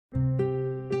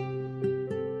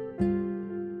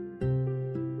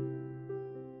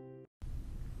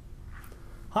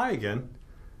Hi again.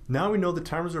 Now we know the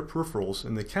timers are peripherals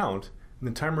and they count, and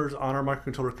the timers on our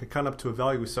microcontroller can count up to a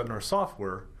value we set in our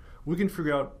software. We can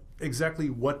figure out exactly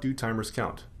what do timers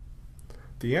count.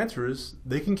 The answer is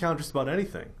they can count just about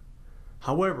anything.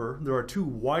 However, there are two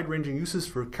wide-ranging uses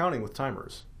for counting with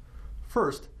timers.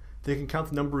 First, they can count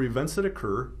the number of events that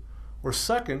occur, or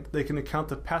second, they can count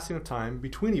the passing of time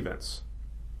between events.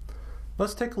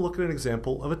 Let's take a look at an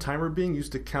example of a timer being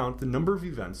used to count the number of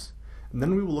events, and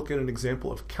then we will look at an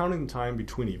example of counting the time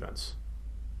between events.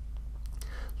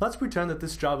 Let's pretend that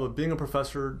this job of being a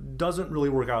professor doesn't really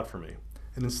work out for me,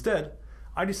 and instead,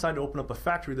 I decide to open up a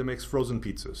factory that makes frozen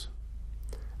pizzas.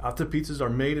 After pizzas are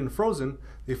made and frozen,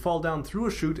 they fall down through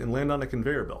a chute and land on a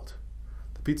conveyor belt.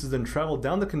 The pizzas then travel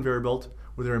down the conveyor belt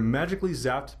where they are magically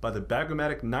zapped by the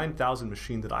Bag-O-Matic 9000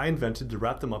 machine that I invented to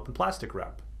wrap them up in plastic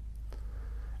wrap.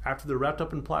 After they're wrapped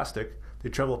up in plastic, they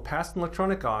travel past an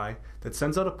electronic eye that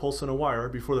sends out a pulse on a wire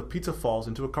before the pizza falls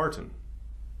into a carton.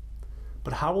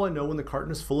 But how will I know when the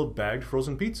carton is full of bagged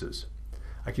frozen pizzas?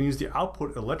 I can use the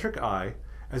output electric eye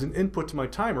as an input to my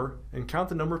timer and count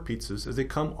the number of pizzas as they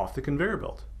come off the conveyor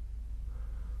belt.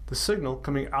 The signal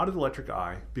coming out of the electric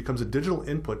eye becomes a digital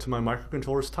input to my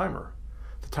microcontroller's timer.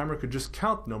 The timer could just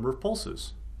count the number of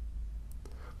pulses.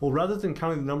 Well, rather than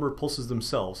counting the number of pulses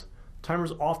themselves,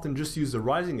 timers often just use the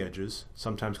rising edges,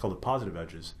 sometimes called the positive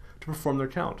edges, to perform their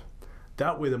count.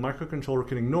 That way the microcontroller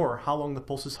can ignore how long the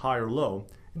pulse is high or low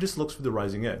and just looks for the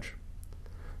rising edge.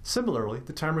 Similarly,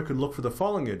 the timer could look for the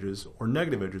falling edges or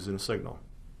negative edges in a signal.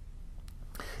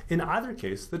 In either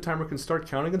case, the timer can start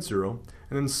counting at 0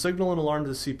 and then signal an alarm to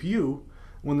the CPU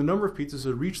when the number of pizzas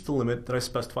has reached the limit that I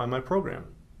specify in my program.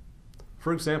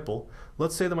 For example,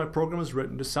 let's say that my program is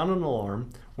written to sound an alarm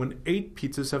when 8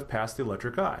 pizzas have passed the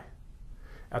electric eye.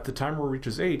 At the timer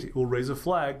reaches 8, it will raise a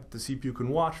flag that the CPU can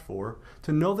watch for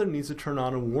to know that it needs to turn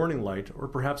on a warning light or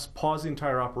perhaps pause the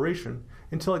entire operation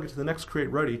until I get to the next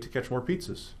crate ready to catch more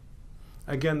pizzas.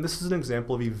 Again, this is an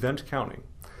example of event counting.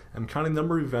 I'm counting the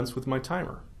number of events with my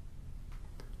timer.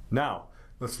 Now,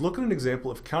 let's look at an example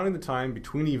of counting the time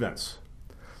between events.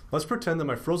 Let's pretend that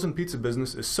my frozen pizza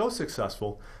business is so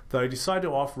successful that I decide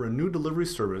to offer a new delivery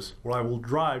service where I will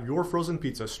drive your frozen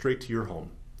pizza straight to your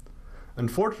home.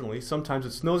 Unfortunately, sometimes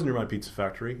it snows near my pizza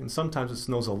factory, and sometimes it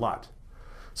snows a lot.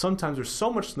 Sometimes there's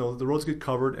so much snow that the roads get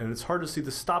covered and it's hard to see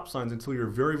the stop signs until you're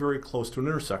very, very close to an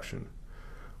intersection.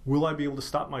 Will I be able to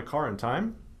stop my car in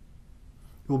time?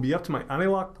 It will be up to my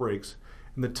anti-lock brakes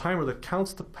and the timer that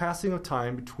counts the passing of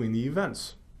time between the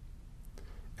events.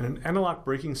 In an anti-lock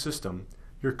braking system,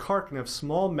 your car can have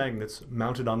small magnets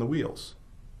mounted on the wheels.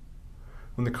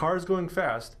 When the car is going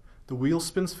fast, the wheel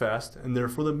spins fast and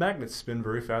therefore the magnets spin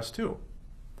very fast too.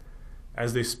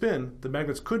 As they spin, the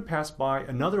magnets could pass by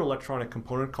another electronic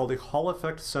component called a Hall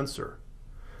effect sensor.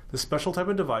 This special type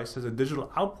of device has a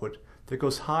digital output that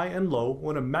goes high and low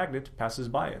when a magnet passes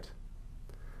by it.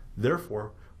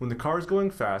 Therefore, when the car is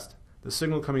going fast, the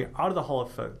signal coming out of the Hall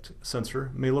effect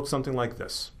sensor may look something like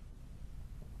this.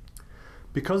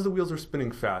 Because the wheels are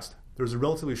spinning fast, there's a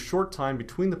relatively short time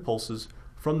between the pulses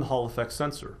from the Hall effect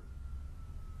sensor.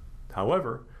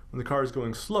 However, when the car is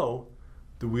going slow,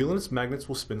 the wheel and its magnets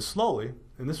will spin slowly,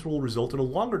 and this will result in a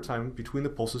longer time between the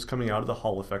pulses coming out of the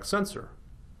Hall effect sensor.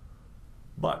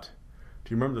 But,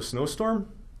 do you remember the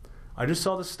snowstorm? I just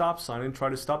saw the stop sign and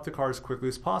tried to stop the car as quickly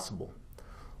as possible.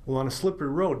 Well, on a slippery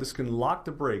road, this can lock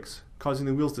the brakes, causing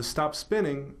the wheels to stop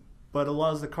spinning, but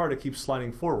allows the car to keep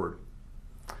sliding forward.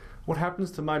 What happens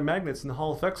to my magnets in the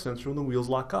Hall effect sensor when the wheels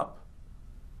lock up?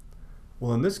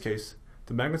 Well, in this case,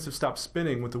 the magnets have stopped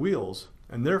spinning with the wheels,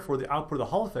 and therefore the output of the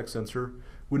Hall effect sensor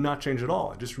would not change at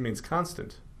all. It just remains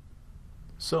constant.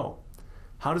 So,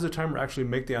 how does the timer actually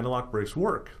make the anti-lock brakes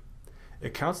work?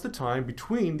 It counts the time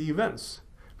between the events,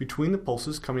 between the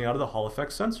pulses coming out of the Hall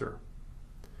effect sensor.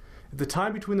 If the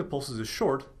time between the pulses is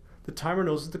short, the timer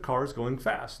knows that the car is going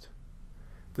fast.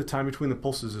 If the time between the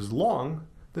pulses is long,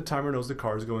 the timer knows the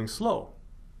car is going slow.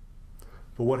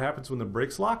 But what happens when the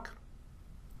brakes lock?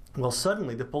 Well,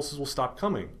 suddenly the pulses will stop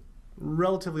coming,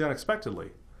 relatively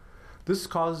unexpectedly. This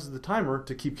causes the timer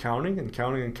to keep counting and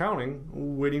counting and counting,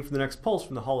 waiting for the next pulse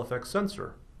from the Hall effect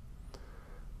sensor.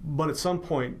 But at some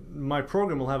point, my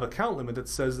program will have a count limit that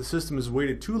says the system has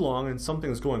waited too long and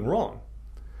something is going wrong.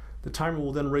 The timer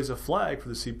will then raise a flag for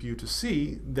the CPU to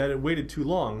see that it waited too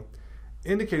long,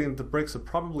 indicating that the brakes have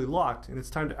probably locked and it's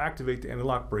time to activate the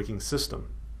anti-lock braking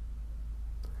system.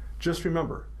 Just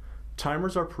remember,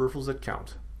 timers are peripherals that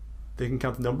count. They can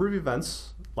count the number of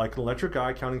events, like an electric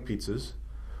eye counting pizzas,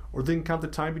 or they can count the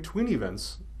time between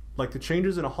events, like the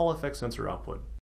changes in a Hall effect sensor output.